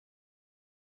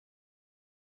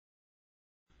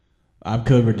I've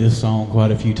covered this song quite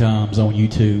a few times on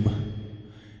YouTube.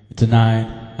 Tonight,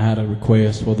 I had a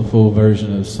request for the full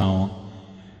version of the song.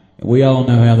 And we all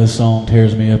know how this song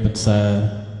tears me up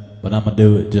inside, but I'm gonna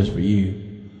do it just for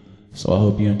you. So I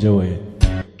hope you enjoy it.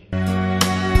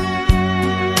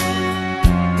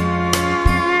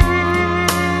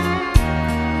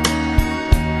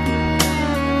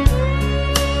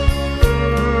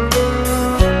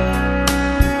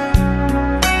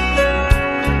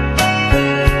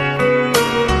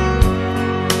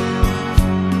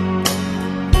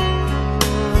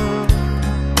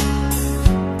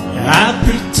 I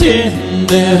pretend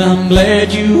that I'm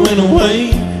glad you went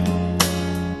away.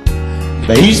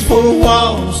 Baseball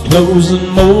walls closing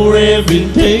more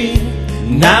every day,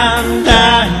 and I'm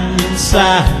dying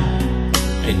inside,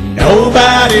 and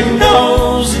nobody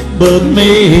knows it but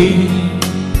me.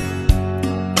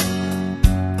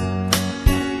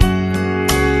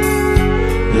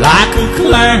 Like a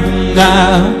clown,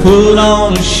 I put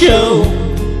on a show.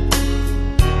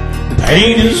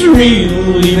 Pain is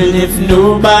real even if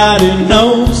nobody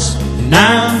knows, and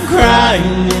I'm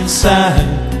crying inside,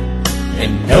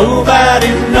 and nobody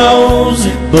knows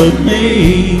it but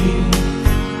me.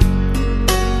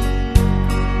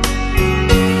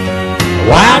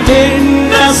 Why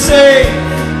didn't I say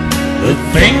the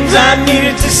things I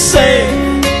needed to say?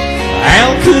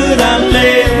 How could I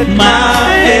let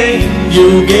my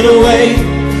angel get away?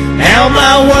 Now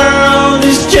my world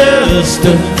is just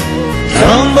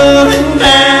tumbling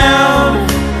down.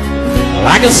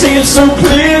 I can see it so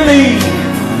clearly,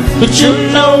 but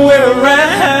you're nowhere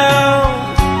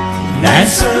around.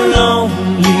 Nights are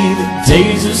lonely, the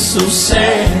days are so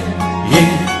sad,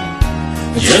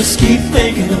 yeah. I just keep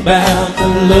thinking about the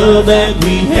love that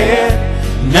we had,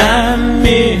 and I'm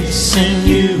missing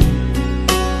you,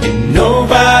 and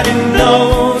nobody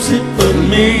knows it but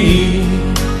me.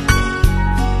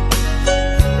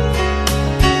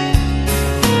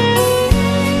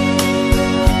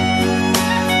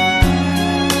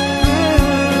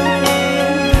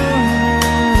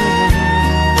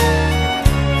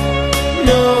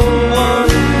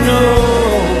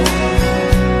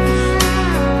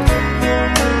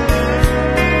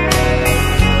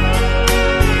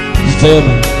 Tell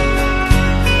me,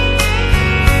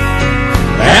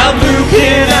 how blue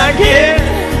can I get?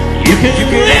 You can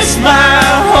miss my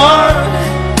heart,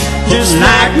 just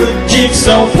like a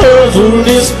jigsaw puzzle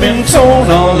that's been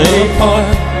torn all apart.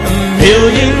 A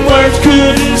million words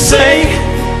couldn't say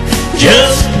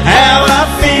just how I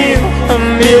feel. A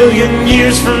million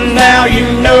years from now, you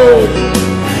know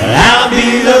I'll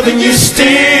be loving you still.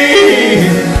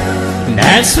 And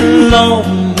that's so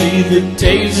lonely, the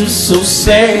days are so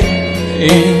sad.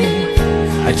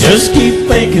 I just keep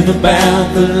thinking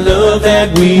about the love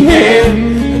that we had,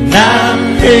 and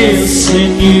I'm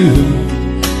missing you,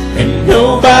 and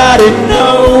nobody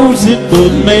knows it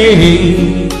but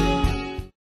me.